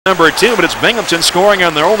Number 2, but it's Binghamton scoring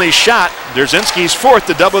on their only shot. Derzinski's fourth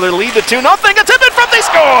to double their lead to 2-0. A tip in front, they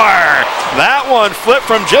score! That one flipped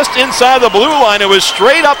from just inside the blue line. It was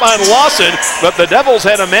straight up on Lawson, but the Devils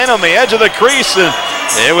had a man on the edge of the crease, and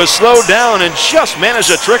it was slowed down and just managed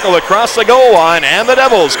to trickle across the goal line, and the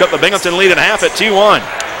Devils cut the Binghamton lead in half at 2-1.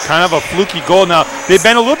 Kind of a fluky goal. Now, they've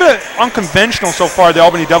been a little bit unconventional so far, the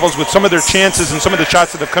Albany Devils, with some of their chances and some of the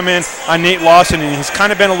shots that have come in on Nate Lawson, and he's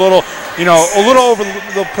kind of been a little over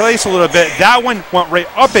the place a little bit. That one went right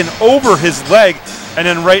up and over his leg and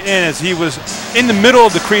then right in as he was in the middle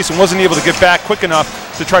of the crease and wasn't able to get back quick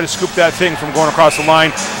enough to try to scoop that thing from going across the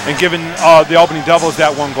line and giving the Albany Devils that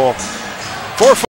one goal.